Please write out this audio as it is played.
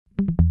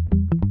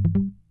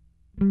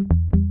You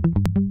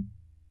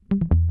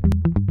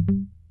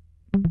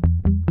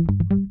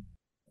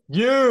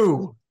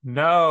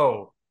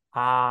know,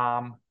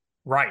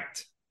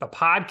 right. The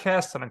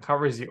podcast that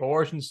uncovers the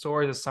origin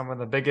stories of some of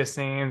the biggest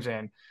names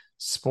in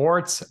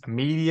sports,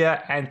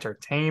 media,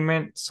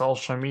 entertainment,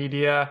 social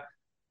media,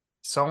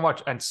 so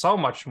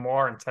much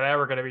more. And today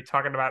we're going to be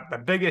talking about the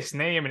biggest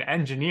name in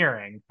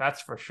engineering.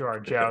 That's for sure,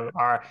 Joe.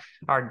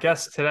 Our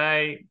guest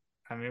today,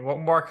 I mean, what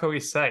more could we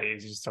say?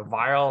 He's just a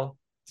viral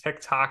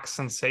TikTok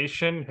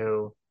sensation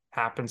who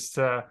happens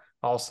to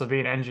also be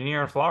an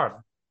engineer in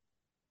Florida.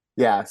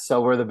 Yeah,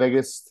 so we're the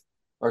biggest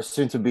or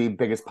soon to be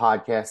biggest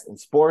podcast in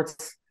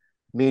sports,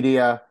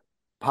 media,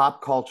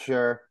 pop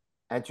culture,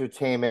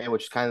 entertainment,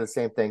 which is kind of the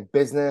same thing,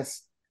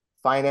 business,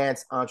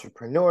 finance,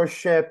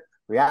 entrepreneurship,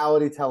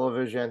 reality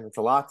television. It's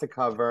a lot to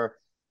cover.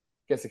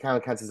 Guess it kind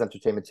of counts as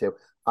entertainment too.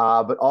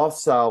 But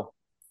also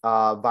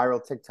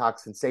viral TikTok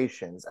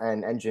sensations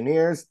and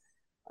engineers.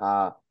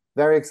 Uh,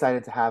 Very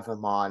excited to have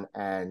him on,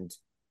 and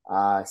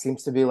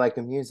seems to be like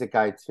a music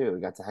guy too. We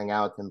got to hang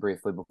out with him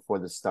briefly before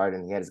the start,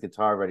 and he had his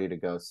guitar ready to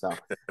go. So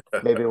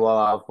maybe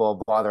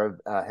we'll bother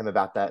him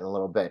about that in a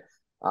little bit.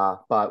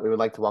 But we would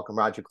like to welcome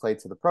Rodger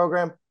Cleye to the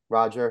program.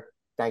 Rodger,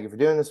 thank you for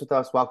doing this with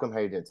us. Welcome. How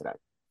are you doing today?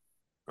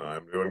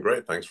 I'm doing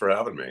great. Thanks for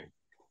having me.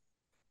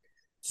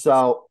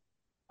 So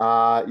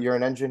you're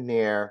an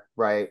engineer,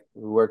 right?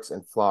 Who works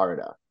in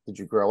Florida. Did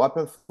you grow up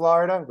in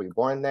Florida? Were you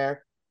born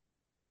there?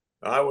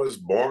 I was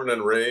born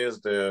and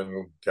raised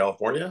in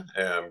California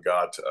and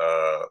got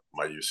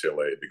my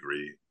UCLA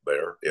degree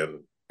there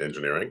in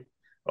engineering,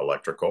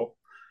 electrical,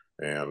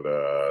 and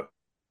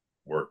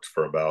worked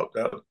for about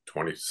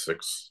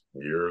 26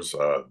 years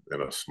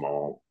in a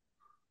small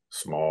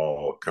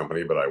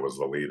company, but I was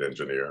the lead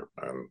engineer,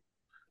 and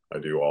I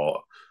do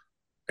all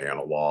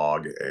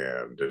analog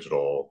and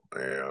digital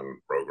and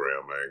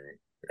programming,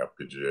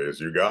 FPGAs.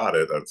 You got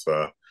it. It's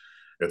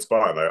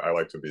fun. I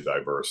like to be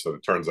diverse. And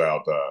it turns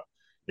out,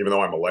 even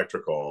though I'm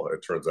electrical, it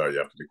turns out you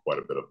have to do quite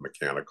a bit of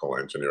mechanical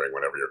engineering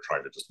whenever you're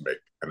trying to just make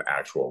an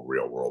actual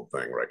real world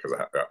thing, right? Because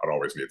it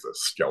always needs a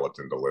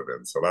skeleton to live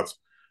in. So that's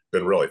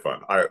been really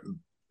fun.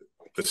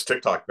 This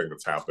TikTok thing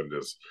that's happened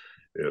is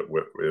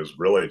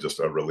really just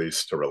a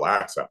release to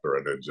relax after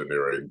an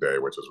engineering day,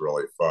 which is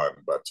really fun.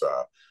 But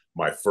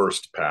my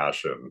first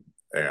passion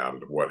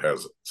and what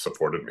has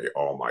supported me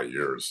all my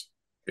years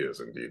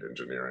is indeed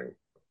engineering.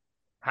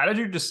 How did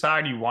you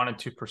decide you wanted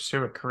to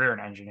pursue a career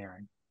in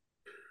engineering?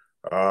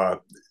 Uh,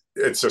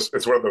 it's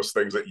one of those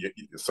things that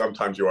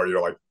sometimes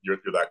you're like you're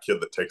that kid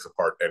that takes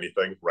apart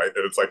anything, right?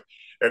 And it's like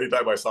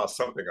anytime I saw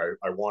something,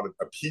 I wanted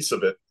a piece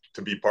of it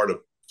to be part of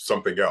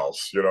something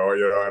else, and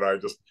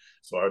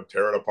so I'd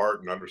tear it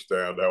apart and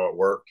understand how it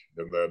worked,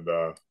 and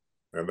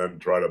then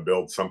try to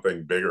build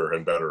something bigger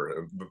and better.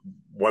 And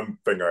one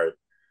thing I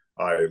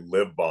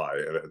live by,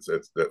 and it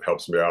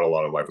helps me out a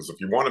lot in life, is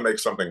if you want to make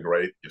something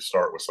great, you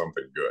start with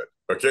something good.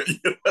 Okay.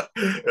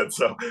 And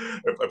so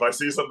if I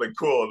see something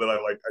cool and then I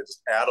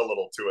just add a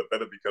little to it,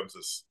 then it becomes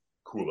this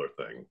cooler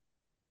thing.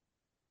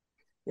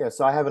 Yeah,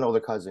 so I have an older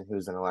cousin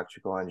who's an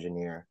electrical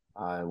engineer.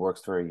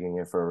 Works for a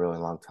union for a really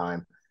long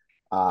time.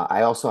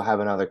 I also have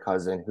another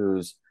cousin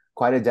who's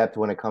quite adept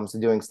when it comes to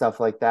doing stuff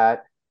like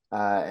that.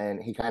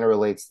 And he kind of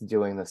relates to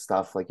doing the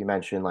stuff like you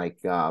mentioned, like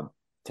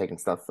taking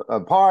stuff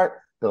apart,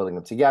 building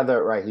them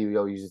together, right? He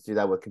used to do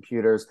that with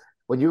computers.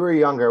 When you were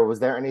younger, was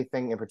there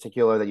anything in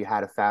particular that you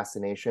had a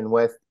fascination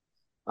with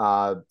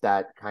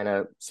that kind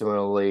of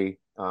similarly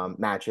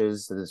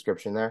matches the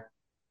description there?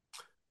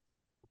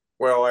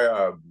 Well,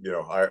 I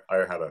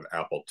had an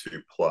Apple II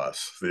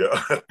Plus,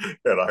 yeah,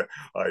 and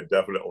I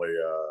definitely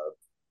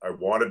I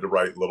wanted to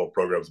write little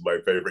programs. My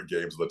favorite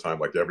games of the time,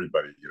 like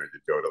everybody, you'd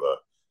go to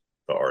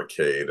the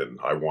arcade, and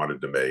I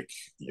wanted to make,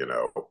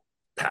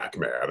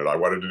 Pac-Man, and I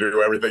wanted to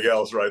do everything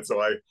else, right?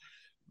 So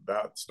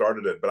that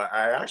started it, but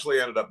I actually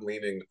ended up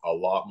leaning a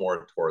lot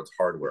more towards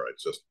hardware.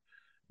 It's just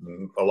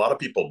a lot of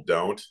people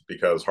don't,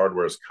 because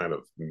hardware is kind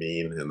of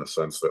mean in the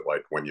sense that,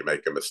 like, when you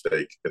make a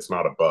mistake, it's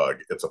not a bug,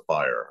 it's a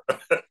fire.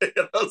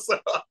 So,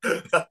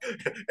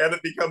 and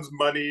it becomes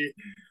money.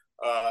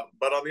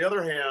 But on the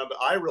other hand,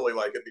 I really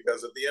like it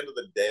because at the end of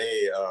the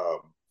day,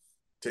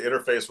 to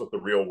interface with the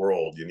real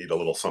world, you need a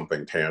little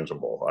something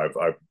tangible.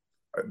 I've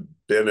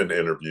been in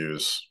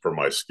interviews for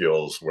my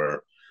skills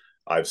where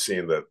I've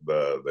seen that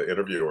the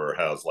interviewer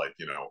has, like,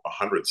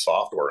 100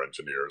 software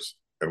engineers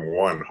and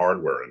one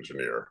hardware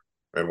engineer.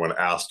 And when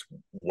asked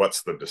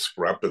what's the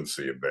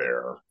discrepancy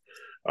there,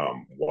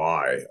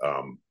 why,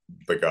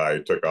 the guy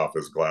took off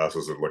his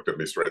glasses and looked at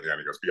me straight in the eye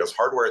and he goes, because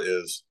hardware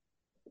is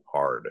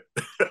hard.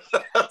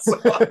 So,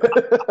 that's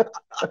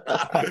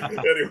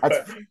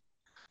anyway.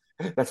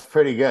 that's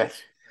pretty good.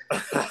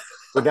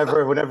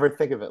 Would never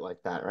think of it like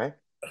that, right?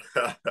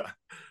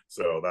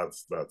 So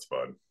that's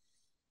fun.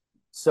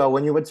 So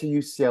when you went to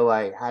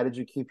UCLA, how did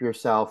you keep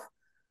yourself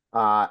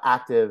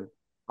active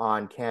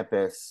on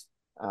campus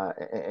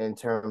in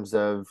terms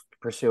of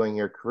pursuing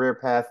your career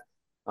path?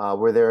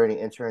 Were there any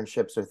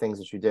internships or things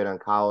that you did on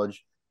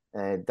college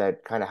and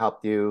that kind of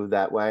helped you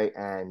that way?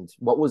 And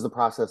what was the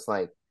process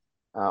like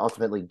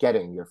ultimately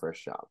getting your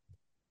first job?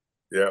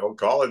 Yeah, well,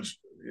 college.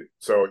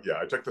 So yeah,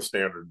 I took the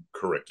standard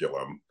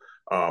curriculum,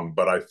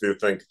 but I do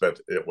think that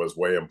it was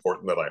way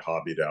important that I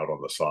hobbied out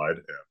on the side,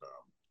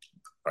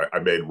 and I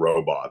made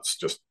robots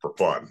just for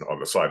fun on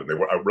the side. And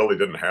I really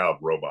didn't have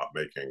robot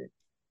making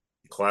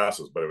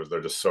classes, but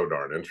they're just so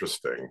darn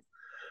interesting.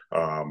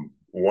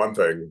 One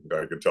thing that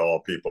I could tell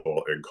all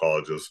people in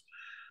college is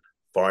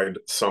find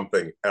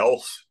something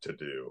else to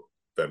do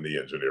than the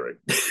engineering.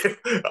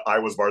 I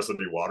was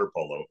varsity water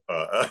polo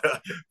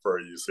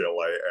for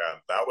UCLA,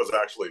 and that was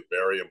actually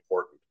very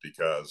important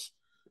because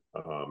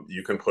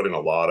you can put in a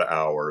lot of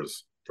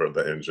hours for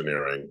the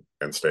engineering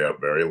and stay up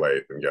very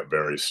late and get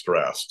very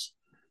stressed.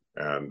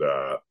 And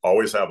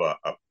always have a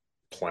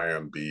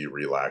plan B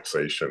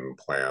relaxation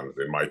plan.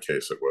 In my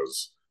case, it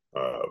was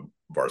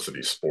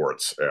varsity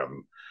sports,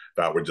 and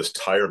that would just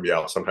tire me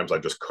out. Sometimes I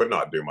just could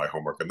not do my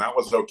homework, and that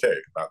was okay.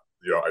 I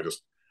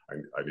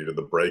needed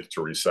the break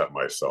to reset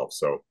myself.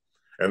 So,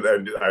 and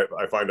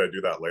I find I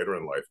do that later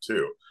in life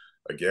too.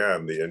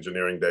 Again, the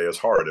engineering day is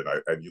hard,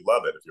 and you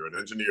love it. If you're an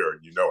engineer,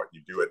 you know it.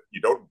 You do it.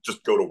 You don't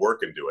just go to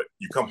work and do it.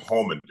 You come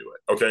home and do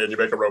it. Okay, and you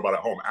make a robot at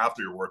home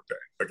after your work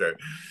day. Okay,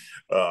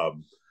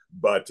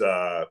 but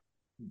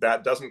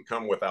that doesn't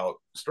come without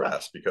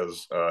stress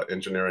because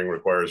engineering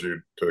requires you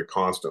to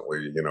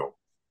constantly,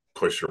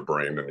 push your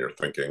brain and your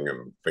thinking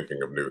and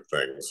thinking of new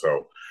things.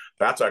 So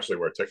that's actually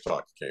where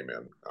TikTok came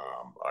in.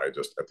 I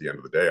just, at the end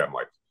of the day, I'm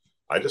like,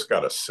 I just got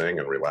to sing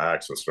and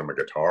relax and strum a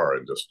guitar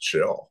and just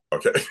chill.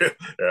 Okay.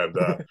 and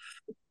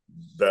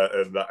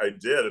I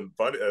did. And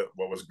funny,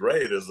 what was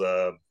great is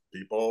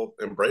people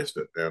embraced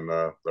it, and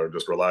they're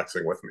just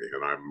relaxing with me.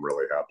 And I'm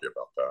really happy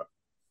about that.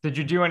 Did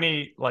you do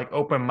any like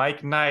open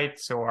mic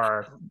nights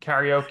or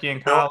karaoke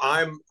in No,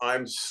 college?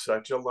 I'm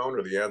such a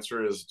loner. The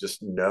answer is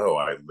just no.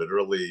 I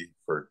literally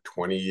for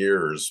 20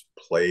 years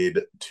played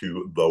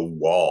to the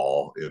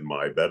wall in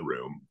my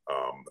bedroom,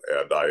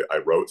 and I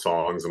wrote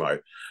songs and I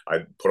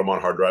put them on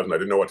hard drives, and I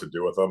didn't know what to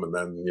do with them. And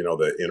then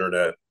the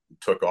internet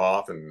took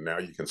off, and now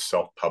you can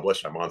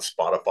self-publish. I'm on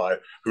Spotify.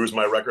 Who's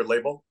my record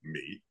label?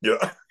 Me.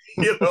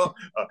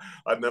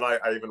 And then I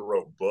even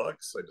wrote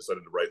books. I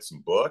decided to write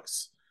some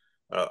books,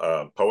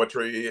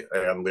 poetry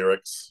and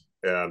lyrics.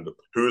 And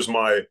who's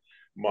my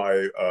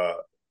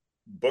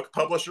book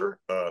publisher?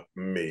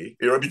 Me.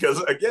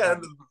 Because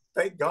again,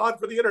 thank God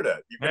for the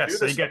internet. You can Yeah, do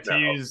so this stuff now.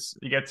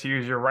 you get to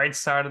use your right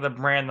side of the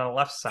brand and the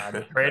left side,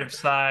 the creative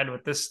side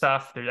with this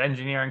stuff, the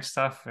engineering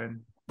stuff,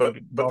 and But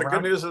the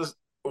good news is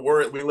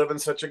we live in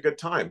such a good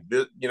time.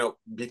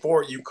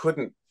 Before you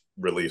couldn't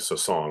release a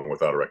song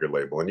without a record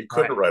label, and you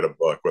couldn't right. write a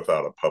book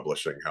without a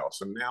publishing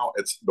house. And now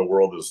the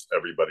world is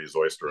everybody's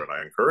oyster, and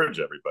I encourage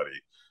everybody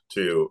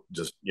to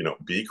just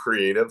be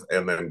creative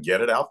and then get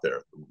it out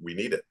there. We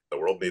need it. The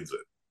world needs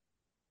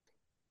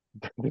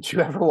Did you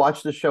ever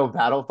watch the show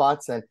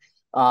BattleBots?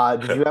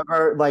 And did you it.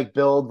 ever like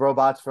build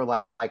robots for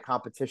like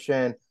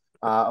competition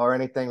or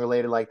anything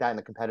related like that in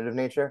the competitive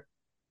nature?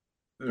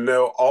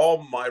 No,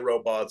 all my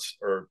robots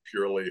are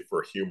purely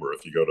for humor.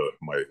 If you go to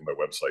my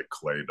website,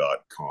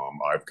 Cleye.com,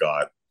 I've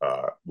got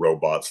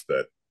robots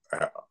that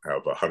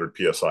have 100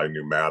 psi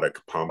pneumatic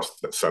pumps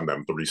that send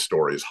them 3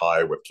 stories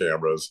high with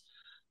cameras.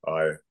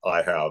 I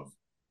have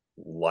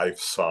life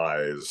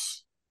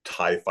size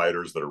TIE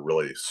fighters that are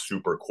really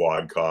super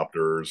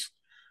quadcopters.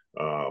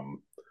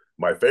 Um,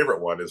 my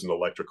favorite one isn't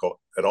electrical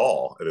at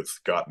all, and it's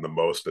gotten the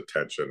most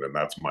attention, and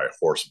that's my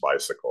horse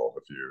bicycle.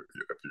 If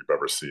you've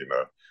ever seen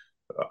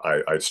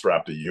I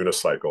strapped a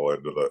unicycle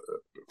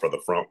for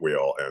the front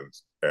wheel,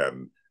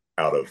 and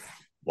out of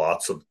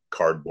lots of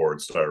cardboard,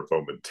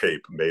 styrofoam, and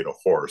tape made a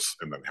horse,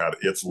 and then had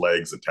its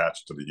legs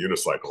attached to the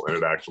unicycle, and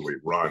it actually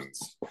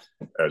runs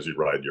as you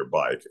ride your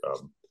bike.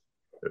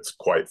 It's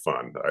quite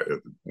fun.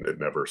 It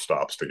never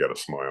stops to get a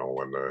smile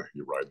when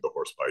you ride the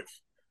horse bike.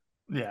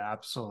 Yeah,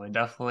 absolutely.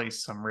 Definitely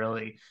some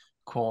really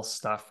cool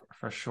stuff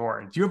for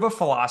sure. Do you have a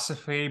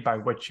philosophy by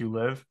which you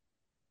live?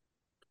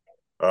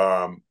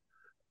 Um,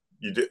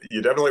 you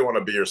definitely want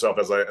to be yourself.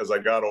 As I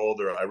got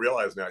older, I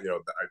realize now, I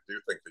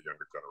do think the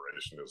younger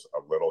generation is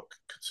a little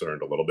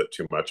concerned a little bit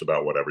too much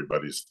about what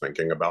everybody's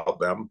thinking about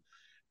them,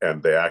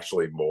 and they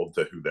actually mold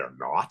to who they're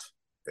not.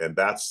 And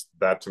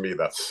that to me,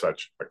 that's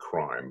such a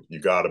crime. You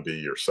got to be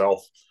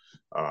yourself.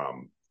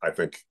 I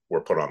think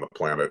we're put on the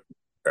planet,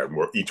 and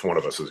each one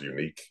of us is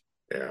unique,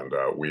 and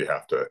we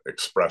have to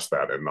express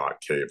that and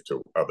not cave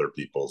to other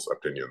people's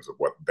opinions of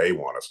what they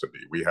want us to be.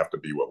 We have to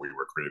be what we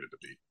were created to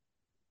be.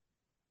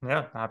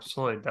 Yeah,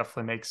 absolutely.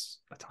 Definitely makes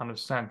a ton of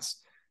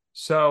sense.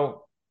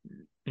 So,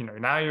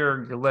 now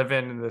you're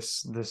living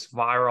this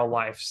viral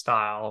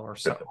lifestyle or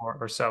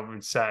so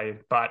we'd say.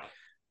 But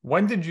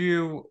when did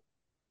you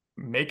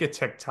make a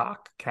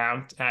TikTok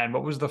account, and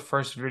what was the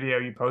first video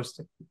you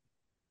posted?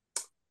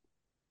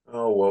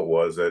 Oh, what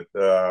was it?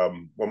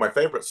 Well, my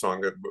favorite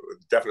song,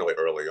 definitely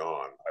early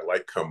on, I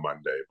like "Come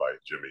Monday" by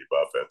Jimmy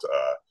Buffett.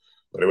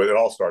 But it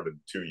all started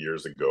 2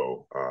 years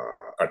ago.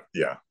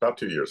 Yeah, about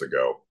 2 years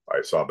ago,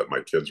 I saw that my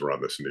kids were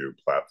on this new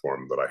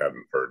platform that I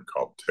hadn't heard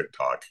called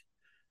TikTok,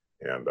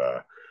 and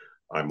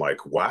I'm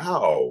like,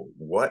 wow,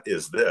 what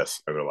is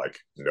this? And they're like,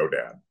 no,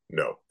 Dad,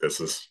 no, this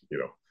is,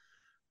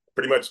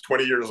 pretty much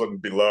 20 years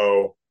and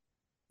below,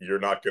 you're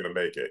not going to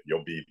make it.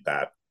 You'll be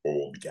that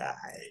old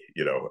guy,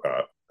 and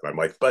I'm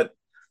like, but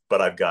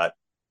I've got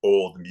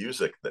old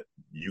music that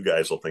you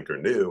guys will think are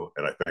new.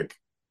 And I think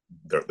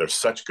there's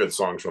such good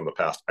songs from the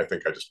past. I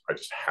think I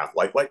just have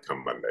like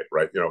Come Monday,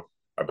 right?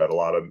 I bet a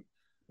lot of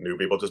new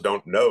people just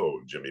don't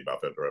know Jimmy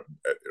Buffett,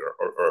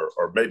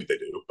 or maybe they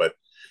do. But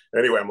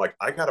anyway, I'm like,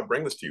 I got to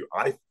bring this to you.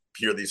 I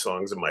hear these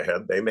songs in my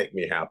head. They make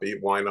me happy.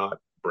 Why not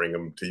bring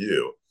them to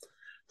you?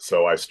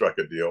 So I struck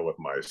a deal with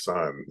my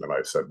son and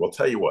I said, well,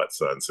 tell you what,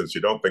 son, since you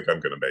don't think I'm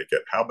going to make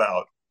it, how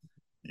about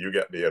you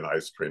get me an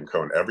ice cream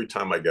cone every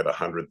time I get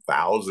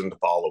 100,000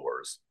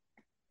 followers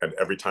and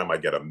every time I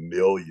get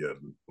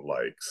 1,000,000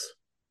 likes,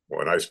 well,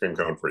 an ice cream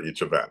cone for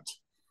each event.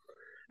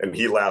 And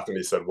he laughed and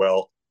he said,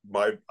 well,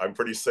 I'm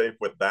pretty safe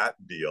with that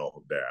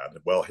deal, Dad.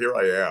 Well, here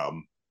I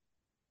am,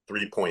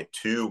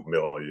 3.2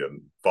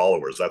 million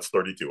followers. That's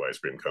 32 ice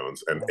cream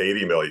cones and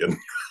 80 million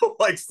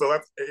likes. So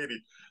that's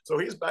 80. So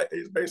he's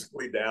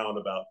basically down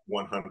about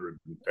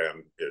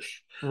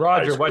 110-ish.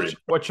 Rodger,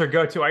 what's your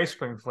go-to ice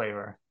cream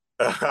flavor?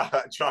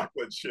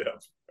 Chocolate chip.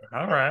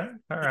 All right.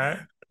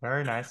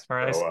 Very nice.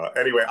 Very nice. So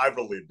anyway, I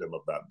relieved him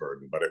of that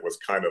burden, but it was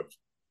kind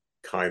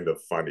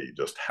of funny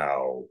just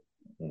how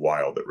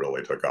wild it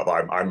really took off.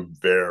 I'm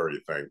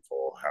very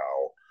thankful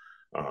how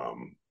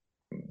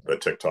the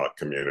TikTok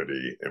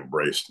community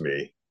embraced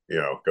me,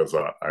 because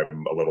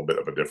I'm a little bit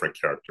of a different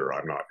character.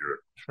 I'm not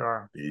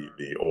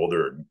the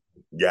older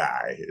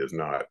guy is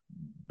not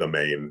the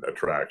main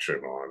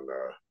attraction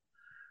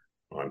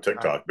on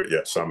TikTok, but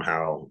yet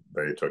somehow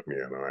they took me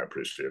in, and I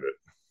appreciate it.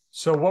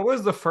 So what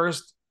was the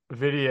first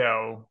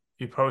video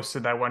you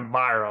posted that went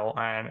viral,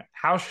 and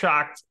how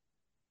shocked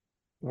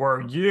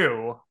were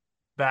you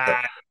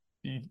that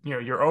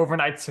your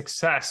overnight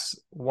success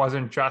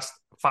wasn't just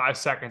 5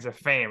 seconds of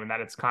fame, and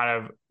that it's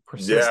kind of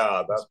persistent?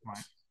 Yeah, that's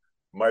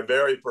my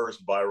very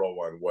first viral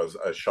one was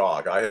a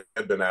shock. I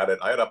had been at it.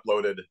 I had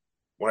uploaded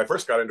when I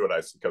first got into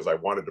it, because I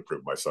wanted to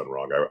prove my son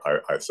wrong.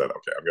 I said,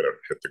 okay, I'm going to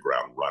hit the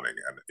ground running.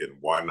 And in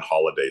one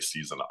holiday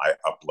season, I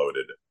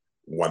uploaded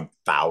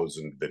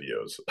 1,000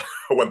 videos,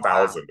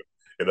 1,000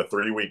 in a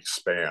 3-week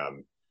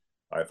span.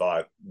 I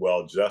thought,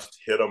 well, just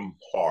hit them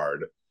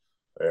hard.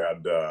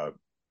 And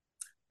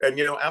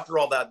after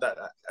all that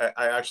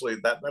I actually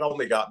that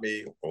only got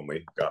me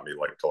like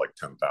to like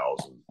 10,000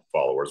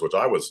 followers, which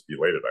I was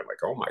elated. I'm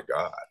like, oh my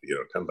God,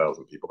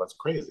 10,000 people, that's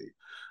crazy.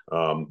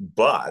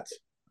 But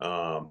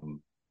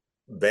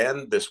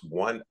then this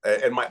one,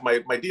 and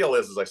my deal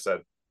is, as I said,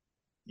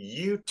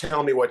 you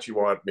tell me what you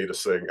want me to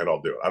sing and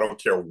I'll do it. I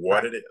don't care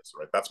what it is,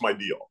 right? That's my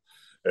deal.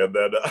 And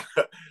then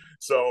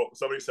so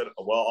somebody said,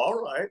 well, all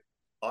right,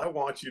 I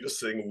want you to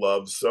sing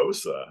Love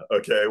Sosa,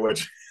 okay,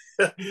 which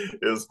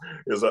is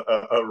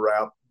a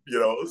rap,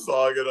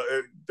 song,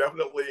 and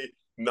definitely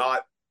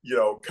not,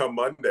 Come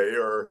Monday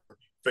or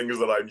things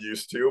that I'm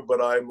used to,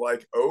 but I'm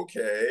like,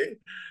 okay.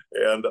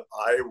 And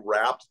I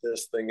rapped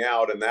this thing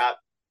out, and that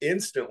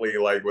instantly,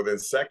 like within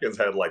seconds,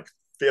 had like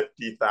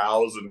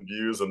 50,000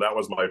 views, and that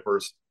was my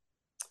first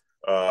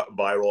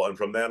viral. And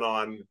from then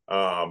on,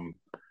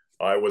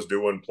 I was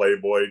doing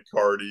Playboy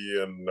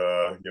Cardi, and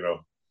I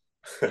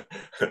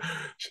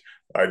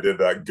did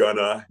that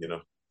Gunna,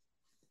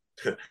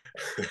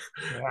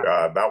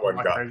 that one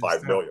got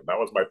 5 million. That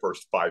was my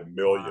first 5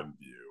 million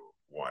view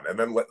one. And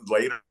then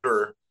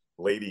later,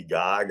 Lady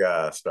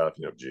Gaga stuff,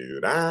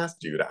 Judas,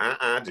 Judas,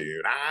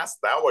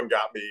 that one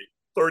got me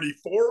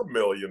 34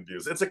 million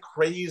views. It's a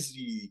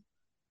crazy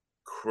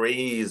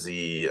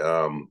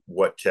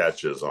what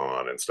catches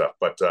on and stuff.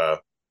 But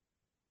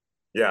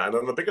yeah, and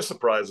then the biggest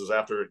surprise is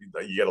after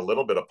you get a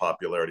little bit of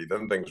popularity,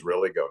 then things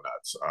really go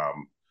nuts.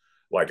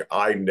 Like,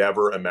 I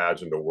never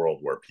imagined a world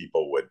where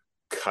people would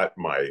cut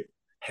my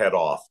head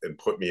off and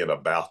put me in a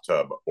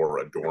bathtub or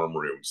a dorm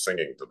room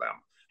singing to them.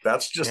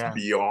 That's just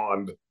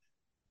beyond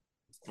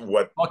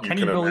what can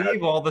you believe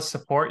imagine. All the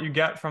support you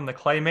get from the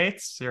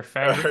Claymates, your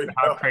fans,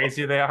 how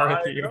crazy they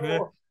are with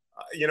you?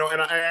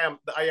 And I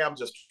am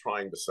just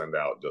trying to send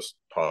out just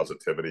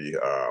positivity.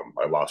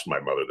 I lost my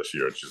mother this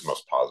year, and she's the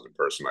most positive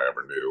person I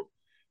ever knew.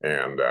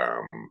 And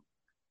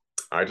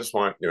I just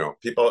want,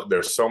 people,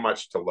 there's so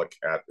much to look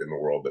at in the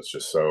world that's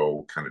just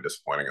so kind of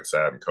disappointing and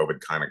sad. And COVID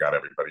kind of got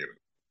everybody in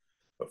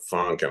the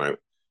funk. And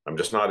I'm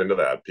just not into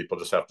that. People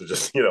just have to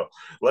just,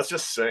 let's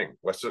just sing.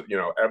 Let's just,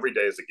 every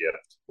day is a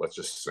gift. Let's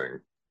just sing.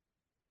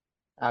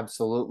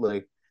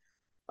 Absolutely.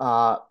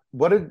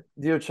 What did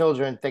your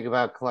children think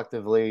about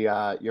collectively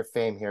your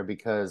fame here?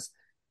 Because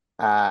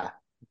my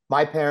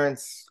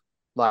parents,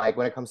 like,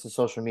 when it comes to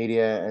social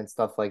media and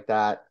stuff like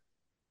that,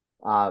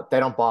 they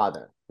don't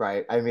bother,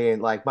 right? I mean,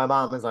 like, my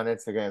mom is on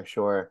Instagram,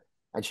 sure,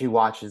 and she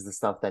watches the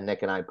stuff that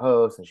Nick and I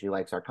post, and she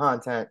likes our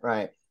content,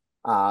 right?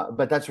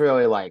 But that's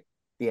really like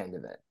the end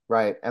of it,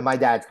 right? And my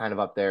dad's kind of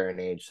up there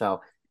in age,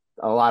 so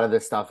a lot of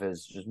this stuff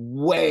is just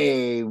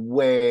way,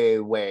 way,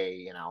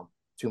 way,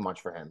 too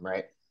much for him,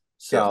 right?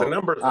 So the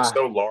numbers are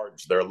so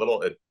large. They're a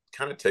little. It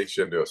kind of takes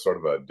you into a sort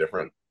of a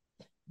different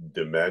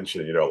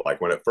dimension. You know,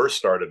 like when it first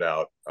started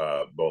out,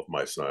 both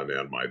my son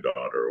and my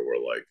daughter were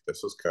like,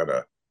 "This is kind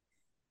of,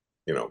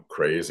 you know,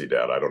 crazy,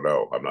 Dad. I don't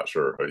know. I'm not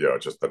sure. You know,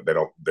 just that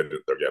they're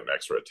getting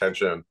extra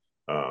attention."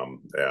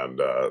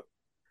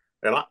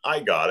 And I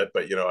got it,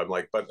 but you know, I'm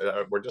like, but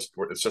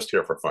it's just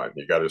here for fun.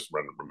 You got to just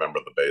remember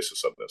the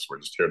basis of this. We're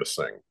just here to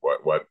sing.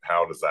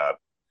 How does that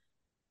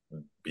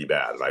be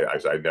bad? And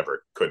I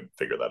never could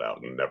figure that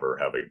out, and never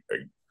have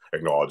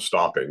acknowledged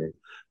stopping,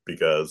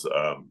 because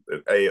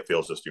it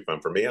feels just too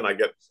fun for me, and I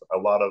get a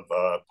lot of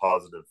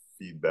positive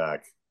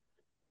feedback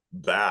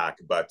back.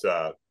 But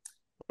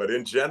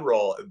in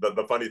general,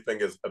 the funny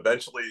thing is,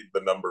 eventually the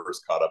numbers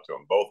caught up to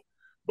them.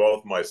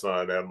 Both my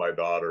son and my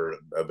daughter,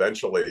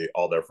 eventually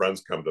all their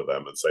friends come to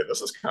them and say,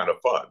 "This is kind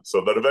of fun." So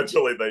that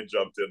eventually they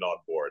jumped in on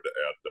board,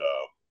 and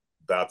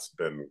that's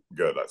been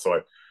good.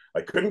 So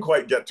I couldn't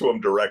quite get to them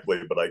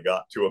directly, but I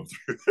got to them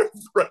through their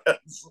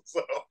friends.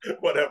 So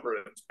whatever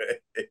it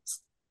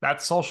takes.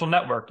 That's social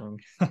networking.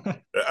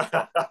 In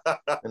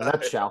a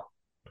nutshell.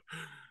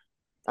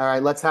 All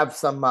right, let's have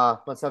some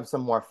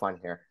more fun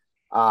here.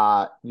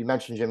 You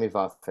mentioned Jimmy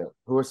Buffett.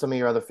 Who are some of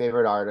your other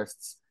favorite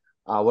artists?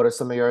 What are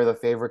some of your other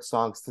favorite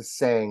songs to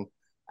sing?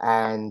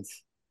 And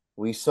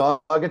we saw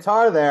a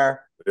guitar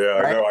there. Yeah,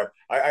 right? I know.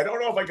 I don't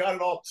know if I got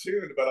it all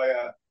tuned, but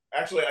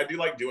actually I do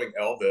like doing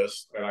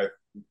Elvis, and I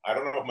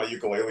don't know if my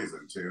ukulele's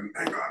in tune.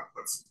 Hang on,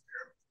 let's.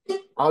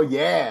 Oh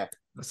yeah,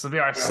 This will be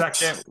our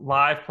second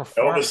live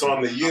performance. Elvis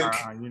on the uke.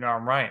 You know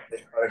I'm right.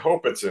 I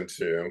hope it's in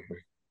tune.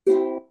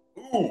 Ooh,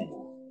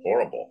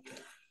 horrible.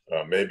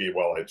 Maybe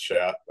while I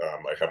chat, I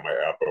have my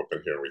app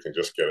open here. We can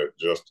just get it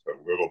just a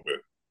little bit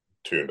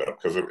tuned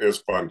up, because it is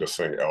fun to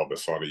sing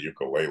Elvis on a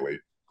ukulele.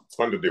 It's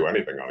fun to do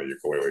anything on a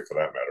ukulele for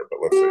that matter. But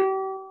let's see.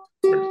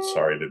 We're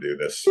sorry to do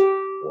this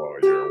while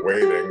you're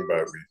waiting,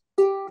 but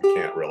we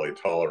can't really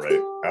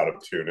tolerate out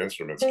of tune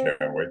instruments,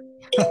 can we?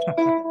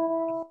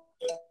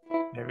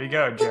 Here we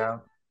go,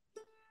 Joe.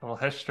 A little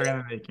history in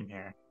the making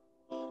here.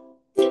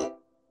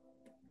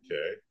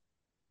 Okay.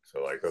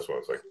 So like this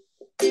one's like,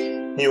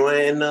 "You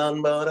ain't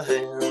nothing but a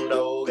hound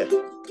dog, crying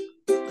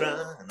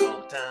all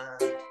the time.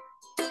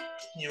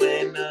 You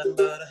ain't nothing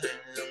but a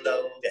hound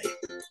dog,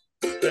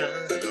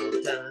 crying all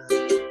the time.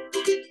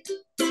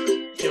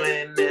 You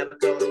ain't never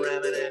caught a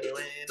rabbit, and you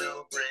ain't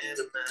no friend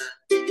of mine.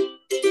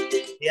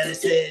 Yeah, they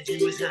said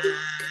you was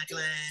high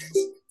class.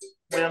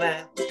 Well,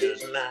 that was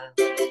just a lie.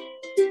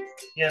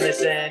 Yeah, they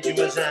said you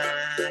was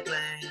high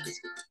class.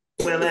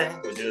 Well,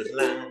 that was just a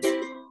lie.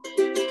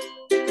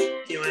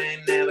 You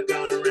ain't never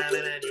caught a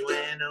rabbit, and you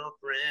ain't no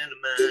friend of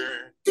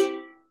mine."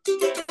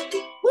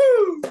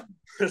 Woo!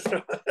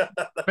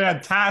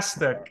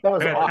 Fantastic. that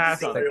was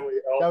Fantastic. awesome.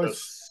 That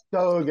was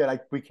so good.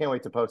 We can't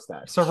wait to post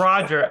that. So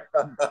Rodger,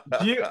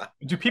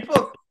 do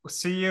people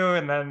see you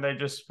and then they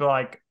just be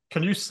like,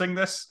 "Can you sing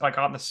this like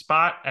on the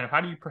spot?" And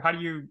how do you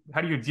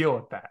deal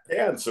with that? I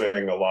can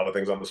sing a lot of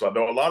things on the spot.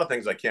 Though a lot of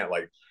things I can't.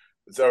 Like,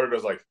 so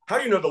everybody's like, "How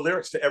do you know the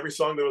lyrics to every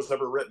song that was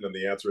ever written?" And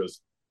the answer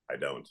is, I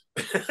don't.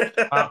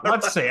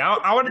 Let's see.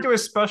 I want to do a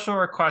special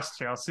request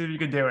here. I'll see if you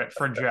can do it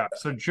for Joe.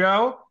 So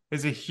Joe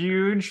is a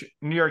huge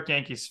New York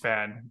Yankees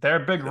fan. Their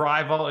big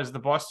rival is the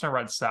Boston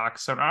Red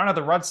Sox. So in honor of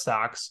the Red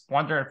Sox,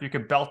 wondering if you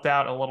could belt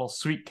out a little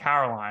Sweet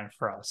Caroline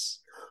for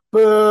us.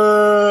 Sweet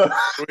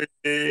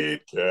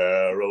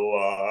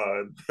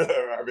Caroline.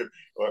 I mean,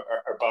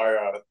 if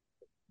I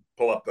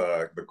pull up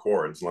the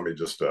chords, let me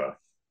just.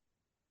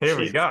 Here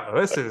we go.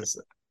 This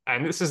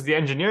is the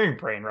engineering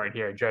brain right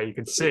here, Joe. You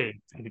can see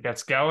it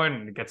gets going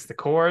and it gets the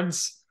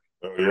chords.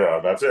 Yeah,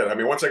 that's it. I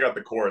mean, once I got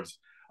the chords,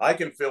 I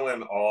can fill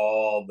in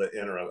all the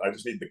inner. I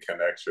just need the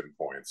connection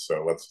points.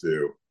 So let's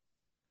do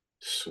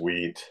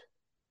Sweet.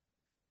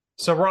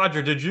 So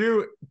Rodger, did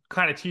you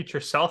kind of teach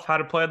yourself how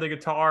to play the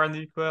guitar and the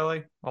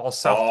ukulele? All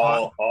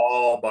self-taught?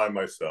 All by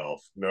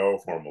myself. No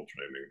formal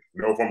training.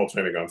 No formal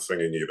training on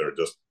singing either.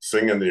 Just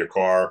sing in your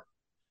car.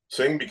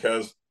 Sing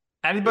because.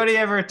 Anybody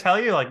ever tell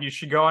you like you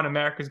should go on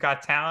America's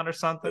Got Talent or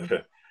something?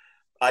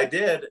 I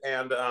did,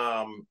 and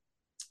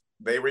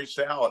they reached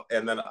out,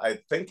 and then I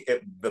think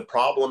the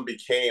problem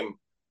became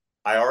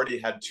I already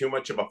had too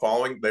much of a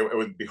following. It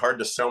would be hard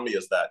to sell me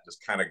as that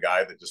just kind of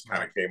guy that just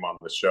kind of came on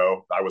the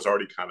show. I was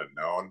already kind of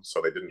known,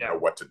 so they didn't know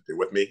what to do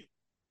with me.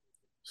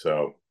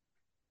 So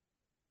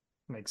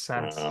makes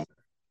sense.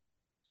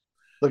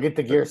 Look at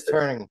the gears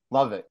turning.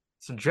 Love it.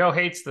 So Joe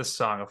hates this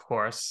song, of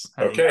course.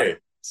 Okay.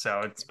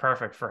 So it's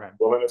perfect for him.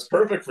 Well, then it's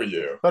perfect for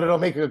you. But it'll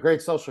make a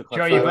great social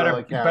clip. Joe, you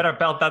better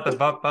belt out the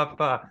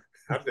ba.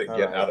 How did they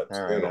get out of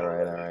tune? All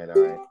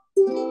right.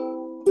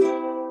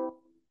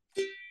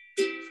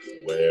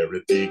 Where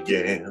it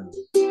began.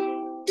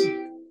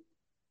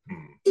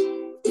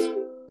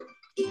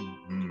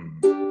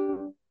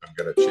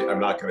 I'm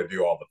not gonna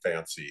do all the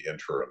fancy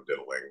interim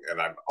diddling, and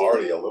I'm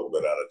already a little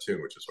bit out of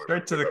tune, which is sort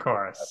straight to the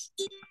chorus.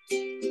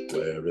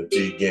 Where it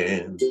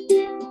began.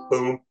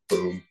 Boom,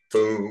 boom,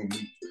 boom.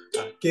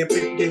 I can't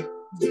begin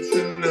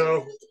to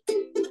know.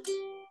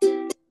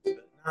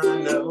 I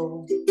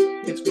know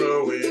it's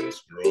growing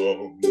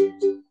strong.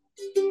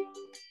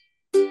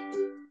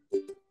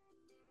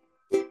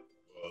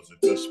 Was it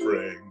the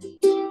spring.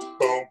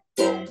 Boom,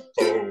 boom,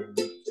 boom.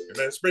 And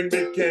then spring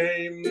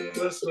became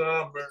the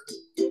summer.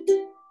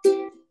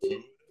 Who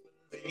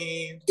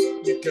believed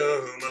you'd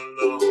come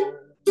along?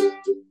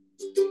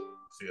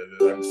 See,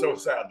 I'm so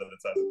sad that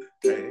it's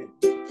hey.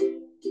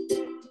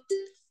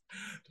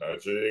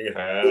 Touching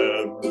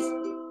hands,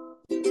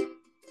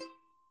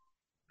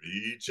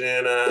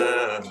 reaching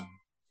out,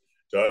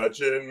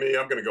 touching me.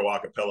 I'm gonna go a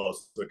cappella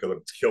because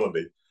it's killing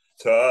me.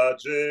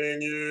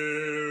 Touching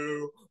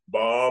you,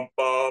 bum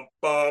bum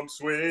bum,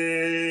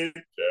 sweet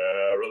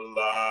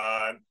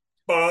Caroline,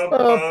 bum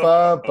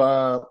bum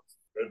bum.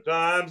 The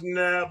times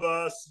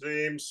never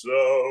seem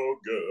so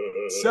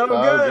good. So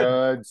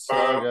good.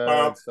 So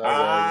good.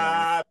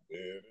 I've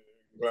been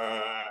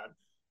inclined,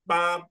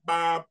 bum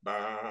bum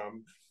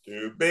bum,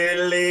 to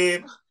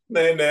believe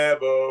they never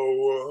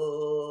would.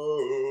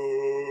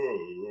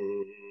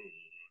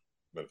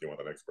 If you want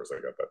the next verse, I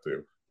got that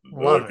too.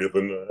 Love Look at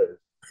the night.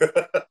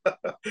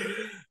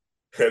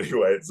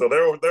 Anyway, so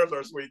there's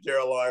our sweet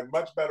Caroline.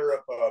 Much better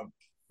if I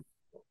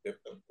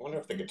wonder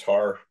if the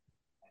guitar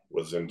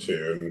was in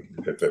tune,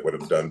 if it would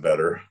have done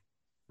better.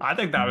 I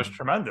think that was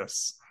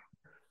tremendous.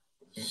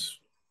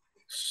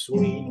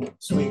 Sweet,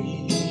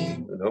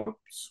 sweet, no,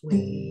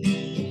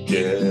 sweet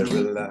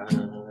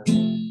Caroline.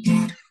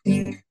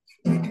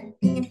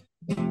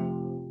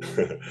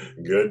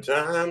 Good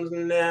times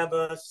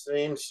never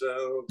seem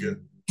so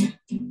good.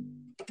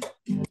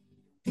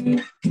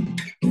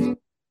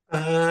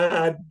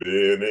 I'd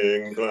been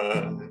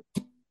inclined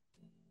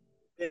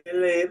to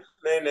believe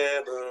they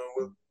never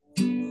will.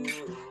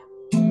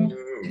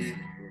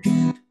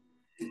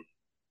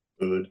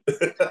 Good.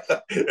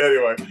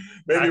 Anyway,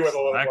 maybe with a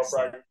little more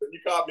practice. You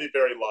caught me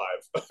very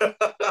live.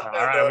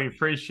 All right, we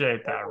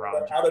appreciate that,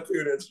 Rodger. Out of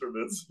tune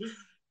instruments.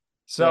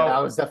 So yeah, that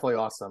was definitely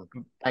awesome.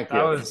 Thank you.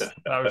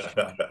 That was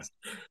tremendous.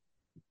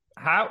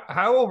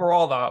 How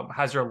overall though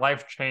has your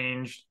life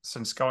changed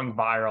since going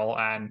viral,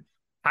 and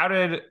how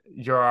did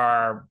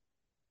your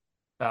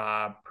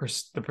the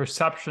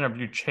perception of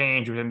you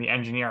change within the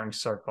engineering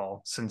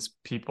circle since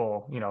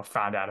people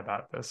found out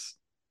about this?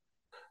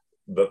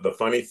 The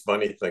funny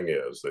thing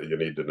is that you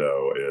need to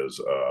know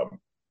is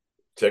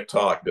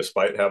TikTok,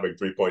 despite having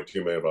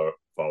 3.2 million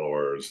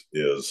followers,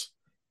 is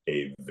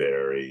a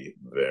very,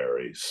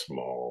 very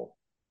small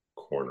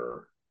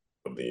corner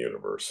of the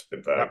universe.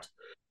 In fact,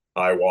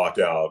 I walk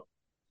out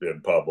in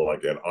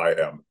public and I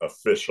am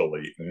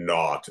officially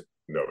not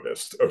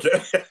noticed.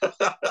 Okay.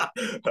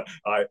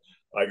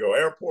 I go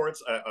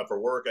airports for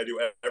work. I do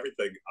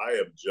everything. I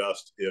am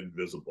just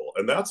invisible,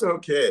 and that's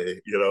okay.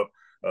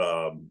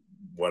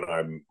 When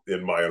I'm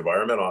in my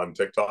environment on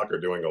TikTok or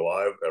doing a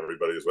live,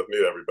 everybody's with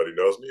me. Everybody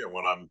knows me. And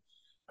when I'm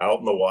out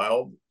in the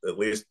wild, at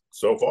least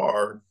so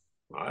far,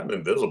 I'm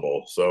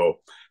invisible. So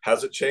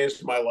has it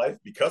changed my life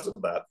because of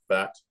that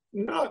fact?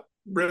 Not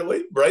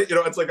really, right?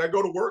 It's like I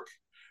go to work.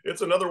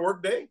 It's another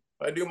work day.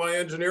 I do my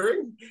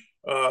engineering.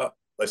 I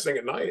sing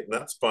at night, and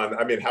that's fun.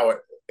 I mean,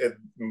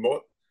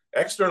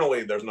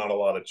 externally, there's not a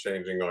lot of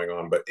changing going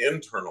on, but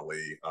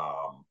internally,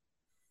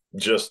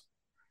 just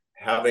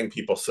having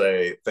people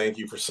say, thank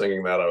you for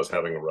singing that. I was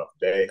having a rough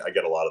day. I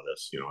get a lot of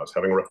this. I was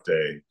having a rough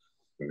day.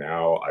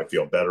 Now I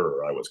feel better,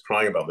 or I was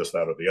crying about this,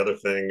 that, or the other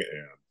thing.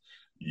 And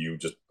you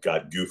just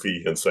got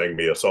goofy and sang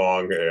me a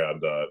song,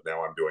 and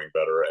now I'm doing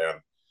better.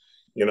 And,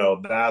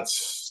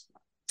 that's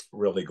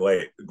really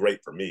great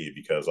for me,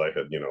 because I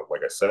had,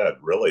 like I said,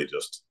 really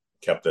just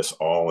kept this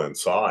all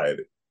inside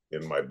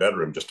in my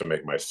bedroom just to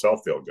make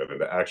myself feel good. And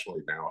to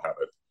actually now have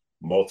it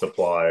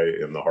multiply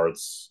in the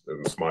hearts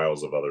and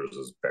smiles of others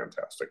is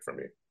fantastic for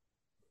me.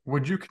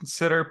 Would you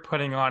consider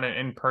putting on an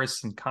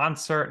in-person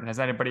concert? And has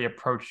anybody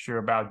approached you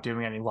about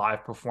doing any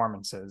live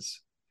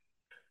performances?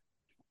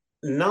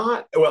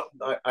 Not well.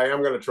 I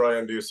am going to try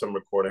and do some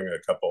recording. A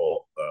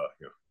couple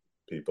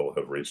people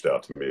have reached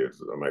out to me.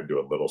 I might do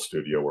a little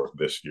studio work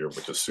this year,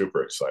 which is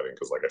super exciting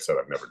because, like I said,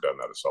 I've never done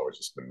that. It's always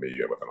just been me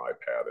with an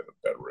iPad in a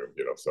bedroom.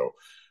 So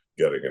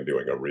getting and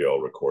doing a real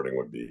recording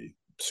would be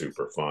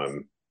super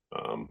fun.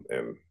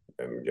 And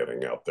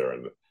getting out there,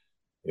 and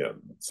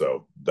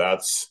so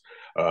that's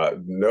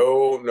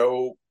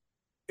no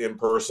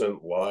in-person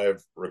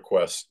live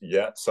requests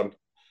yet.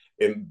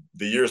 In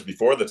the years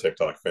before the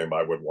TikTok fame,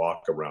 I would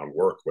walk around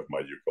work with my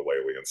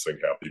ukulele and sing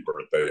happy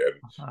birthday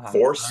and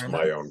force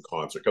my own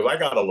concert, because I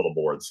got a little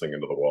bored singing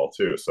to the wall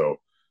too. So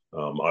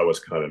I was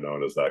kind of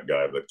known as that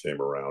guy that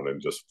came around and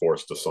just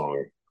forced a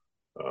song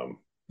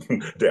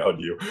down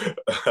you.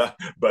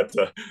 But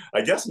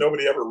I guess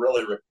nobody ever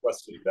really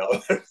requested it, now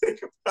that I think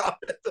about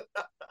it.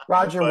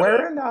 Rodger,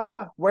 but,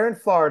 where in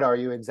Florida are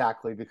you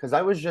exactly? Because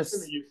I was just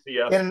in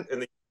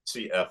the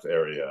UCF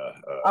area.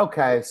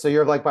 Okay, so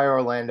you're like by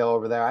Orlando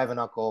over there. I have an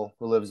uncle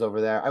who lives over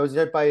there. I was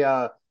there by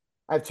I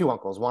have two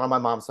uncles, one on my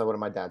mom's side, one on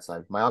my dad's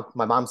side. My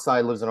mom's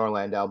side lives in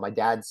Orlando. My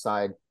dad's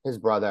side, his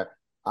brother,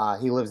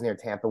 he lives near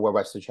Tampa, where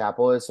Wesley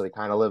Chapel is, so he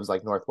kind of lives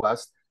like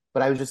northwest.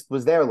 But I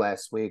was there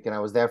last week, and I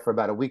was there for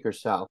about a week or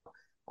so.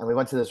 And we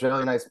went to this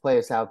really nice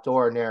place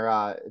outdoor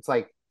near it's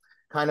like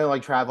kind of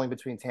like traveling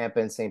between Tampa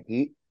and St.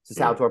 Pete. It's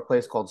this outdoor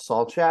place called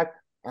Salt Shack.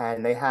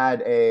 and they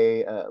had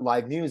a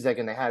live music,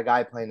 and they had a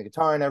guy playing the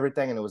guitar and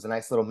everything, and it was a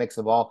nice little mix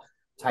of all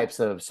types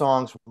of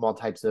songs from all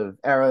types of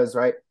eras,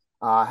 right?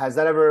 Has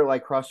that ever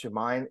like crossed your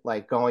mind,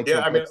 like going to Yeah,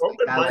 a I mean, place like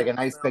open that, like mic. a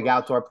nice big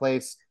outdoor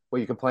place where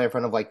you can play in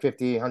front of like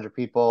 50, 100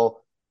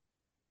 people?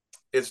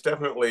 It's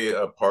definitely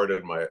a part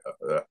of my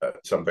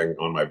something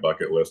on my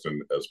bucket list,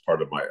 and as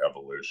part of my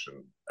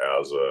evolution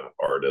as a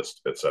artist,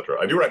 etc.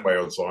 I do write my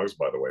own songs,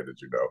 by the way. Did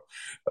you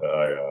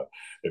know?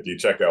 If you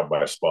check out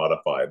my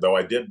Spotify, though,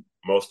 I did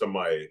most of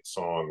my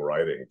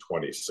songwriting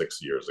 26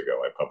 years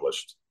ago. I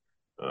published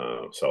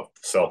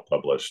self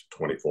published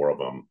 24 of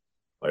them.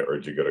 I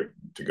urge you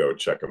to go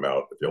check them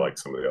out if you like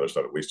some of the other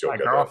stuff. At least you'll My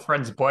get a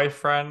girlfriend's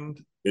boyfriend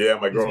yeah.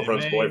 My isn't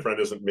girlfriend's me. boyfriend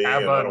isn't me, and I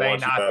Abba don't may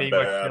want you not that be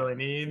what she bad. really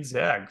needs.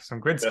 Yeah, some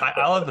good.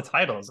 I love the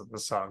titles of the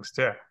songs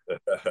too.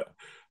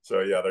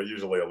 So yeah, they're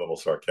usually a little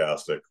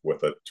sarcastic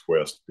with a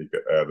twist.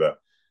 And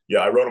yeah,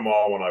 I wrote them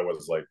all when I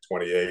was like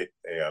 28,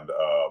 and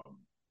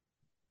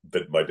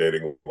that my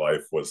dating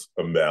life was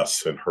a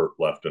mess and hurt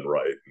left and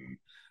right. And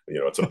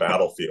it's a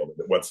battlefield.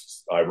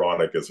 What's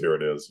ironic is here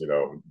it is,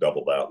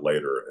 double that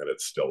later, and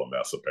it's still a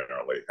mess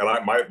apparently.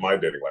 And my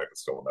dating life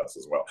is still a mess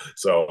as well.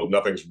 So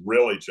nothing's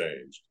really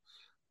changed.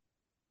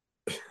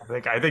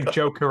 I think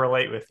Joe could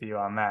relate with you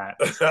on that.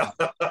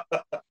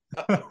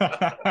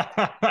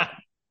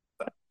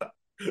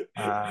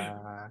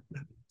 uh,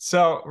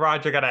 so,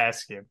 Rodger, I got to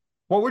ask you,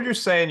 what would you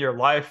say in your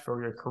life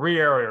or your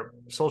career or your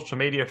social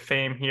media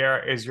fame here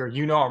is your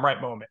I'm right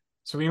moment?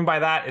 So, even by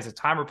that is a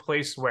time or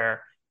place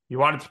where you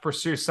wanted to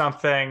pursue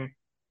something,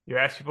 you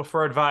asked people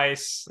for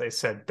advice, they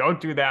said,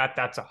 don't do that,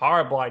 that's a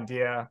horrible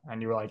idea.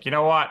 And you were like, you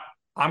know what?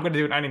 I'm going to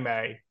do it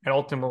anyway. And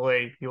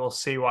ultimately, you will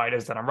see why it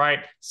is that I'm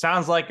right.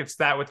 Sounds like it's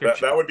that with your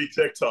that would be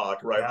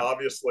TikTok, right? Yeah.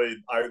 Obviously,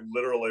 I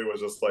literally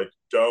was just like,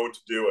 don't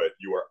do it.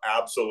 You are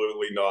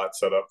absolutely not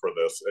set up for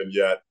this. And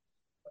yet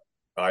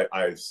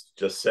I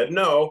just said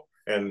no.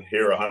 And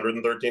here,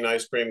 113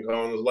 ice cream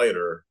cones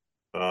later,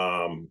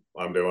 I'm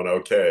doing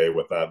okay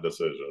with that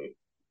decision.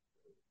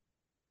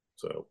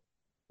 So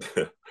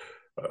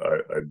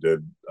I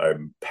did.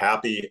 I'm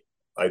happy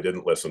I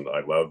didn't listen.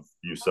 I love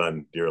you,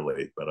 son,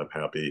 dearly, but I'm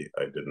happy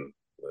I didn't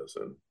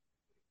listen.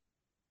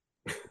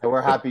 And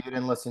we're happy you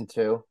didn't listen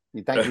to.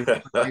 Thank you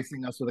for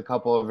gracing us with a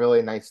couple of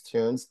really nice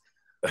tunes.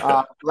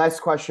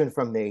 Last question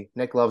from me.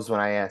 Nick loves when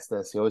I ask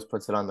this. He always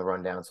puts it on the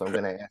rundown, so I'm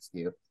going to ask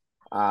you.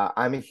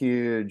 I'm a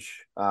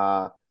huge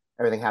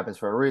everything happens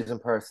for a reason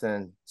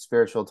person,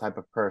 spiritual type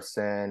of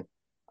person,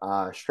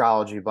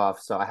 astrology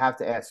buff. So I have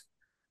to ask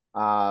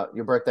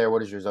your birthday, or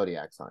what is your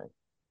zodiac sign?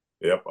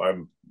 Yep,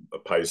 I'm a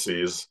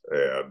Pisces,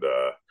 and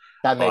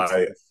That makes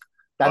I sense.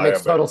 That I makes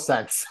am total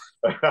sense.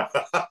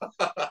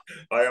 I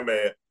am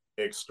a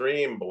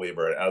extreme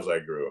believer. As I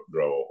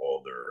grow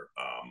older,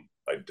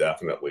 I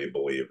definitely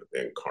believe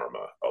in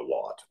karma a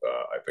lot.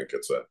 I think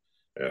it's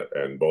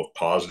and both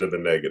positive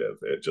and negative.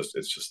 It's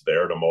just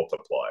there to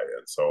multiply.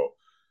 And so,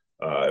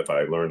 if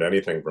I learned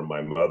anything from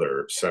my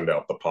mother, send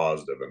out the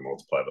positive and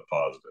multiply the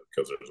positive,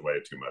 because there's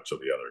way too much of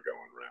the other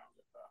going around.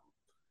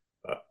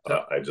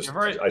 So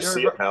I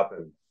see it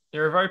happen.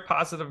 you're a very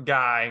positive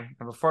guy.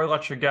 And before I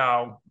let you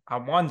go,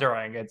 I'm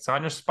wondering, it's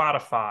on your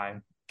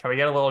Spotify. Can we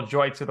get a little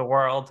joy to the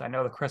world? I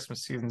know the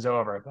Christmas season's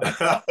over, but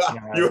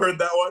You heard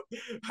that one?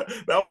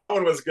 That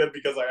one was good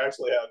because I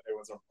actually had it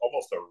was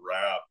almost a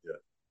rap.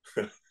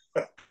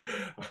 Yeah.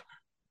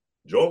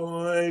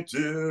 Joy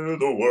to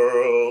the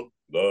world,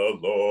 the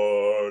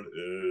Lord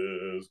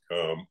is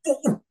come.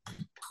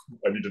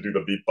 I need to do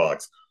the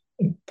beatbox.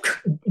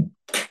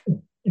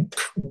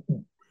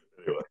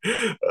 Anyway,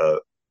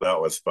 that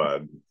was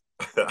fun.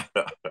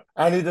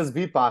 And he does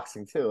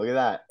beatboxing too. Look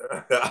at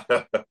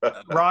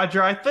that.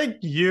 Rodger, I think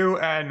you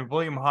and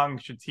William Hung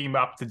should team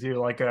up to do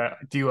like a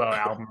duo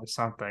album or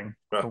something.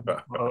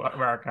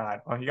 American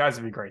Idol. Oh, you guys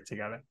would be great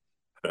together.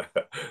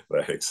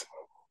 Thanks.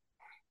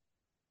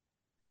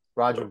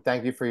 Rodger,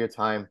 thank you for your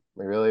time.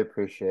 We really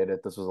appreciate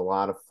it. This was a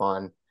lot of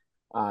fun.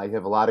 You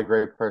have a lot of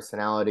great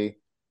personality,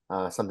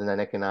 something that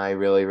Nick and I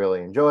really,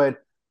 really enjoyed.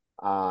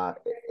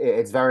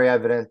 It's very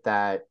evident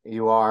that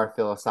you are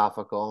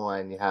philosophical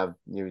and you have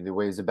the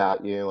ways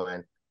about you,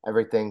 and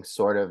everything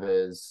sort of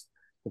is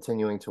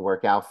continuing to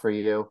work out for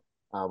you.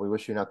 We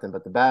wish you nothing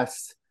but the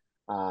best.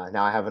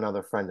 Now I have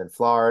another friend in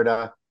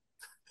Florida.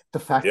 The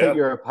fact that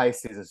you're a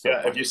Pisces is so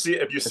funny. If you see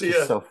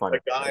a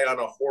guy on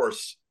a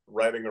horse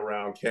riding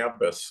around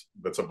campus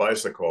that's a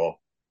bicycle,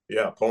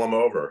 pull him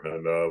over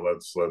and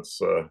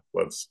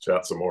let's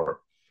chat some more.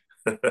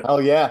 Oh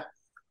yeah.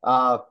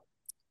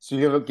 So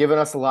you've given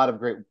us a lot of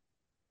great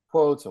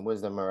quotes and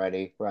wisdom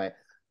already, right?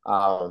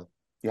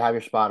 You have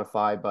your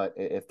Spotify, but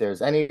if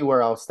there's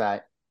anywhere else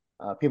that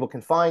people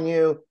can find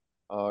you,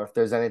 or if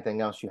there's anything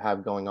else you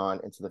have going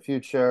on into the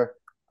future,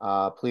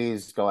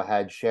 please go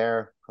ahead,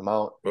 share,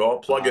 promote. Well, I'll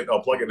plug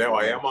it now.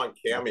 I am on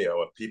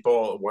Cameo.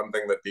 One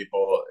thing that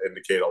people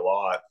indicate a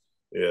lot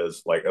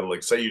is like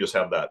say you just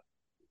have that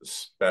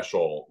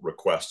special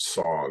request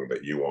song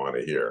that you want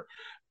to hear.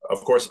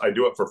 Of course, I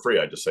do it for free.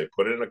 I just say,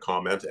 put it in a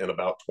comment, and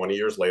about 20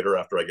 years later,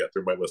 after I get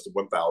through my list of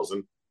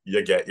 1,000,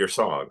 you get your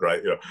song,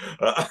 right?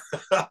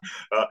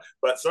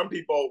 But some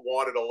people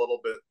want it a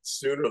little bit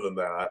sooner than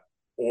that,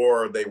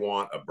 or they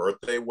want a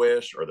birthday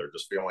wish, or they're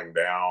just feeling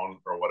down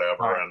or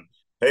whatever. Right. And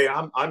hey,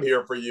 I'm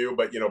here for you,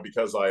 but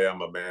because I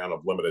am a man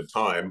of limited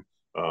time,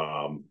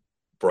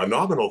 for a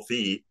nominal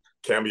fee,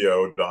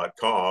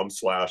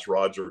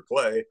 cameo.com/Rodger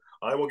Cleye,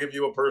 I will give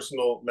you a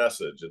personal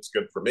message. It's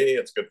good for me.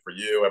 It's good for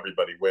you.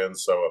 Everybody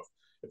wins. So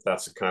if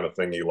that's the kind of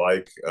thing you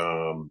like,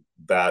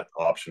 that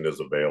option is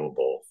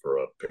available for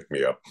a pick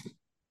me up.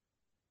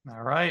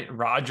 All right,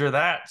 Rodger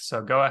that.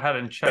 So go ahead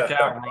and check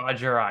out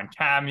Rodger on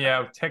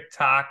Cameo,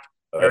 TikTok,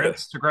 your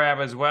Instagram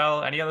as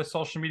well. Any other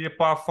social media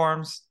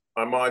platforms?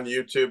 I'm on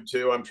YouTube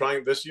too. I'm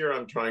trying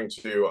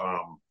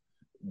to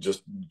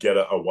just get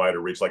a wider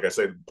reach. Like I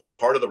said,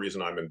 part of the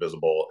reason I'm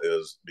invisible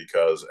is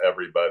because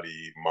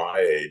everybody my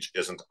age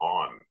isn't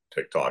on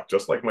TikTok,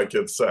 just like my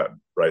kids said,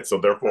 right? So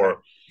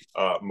therefore,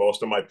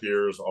 most of my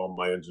peers, all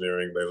my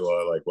engineering, they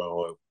were like,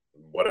 well,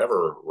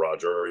 whatever,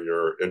 Rodger,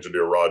 you're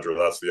engineer Rodger,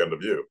 that's the end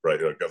of you, right?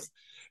 Because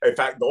in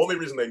fact, the only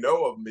reason they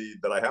know of me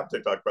that I have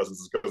TikTok presence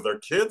is because their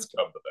kids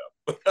come to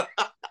them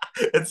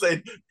and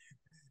say,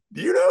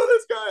 do you know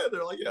this guy? And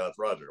they're like, yeah, it's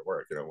Rodger at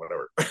work,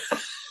 whatever.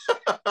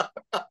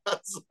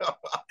 So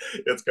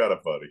it's kind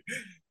of funny.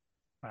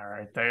 All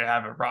right, there you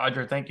have it,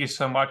 Rodger. Thank you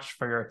so much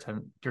for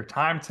your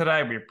time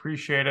today. We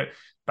appreciate it.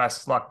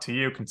 Best luck to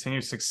you.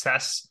 Continued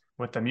success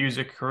with the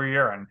music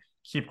career and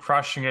keep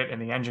crushing it in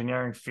the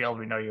engineering field.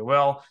 We know you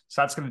will.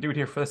 So that's going to do it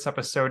here for this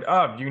episode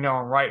of You Know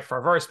I'm Right. For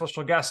a very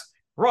special guest,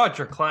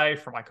 Rodger Cleye.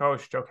 For my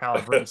coach, Joe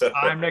Calabrese,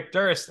 I'm Nick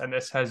Durst, and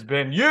this has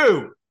been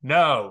You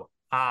Know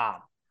I'm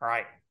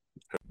Right.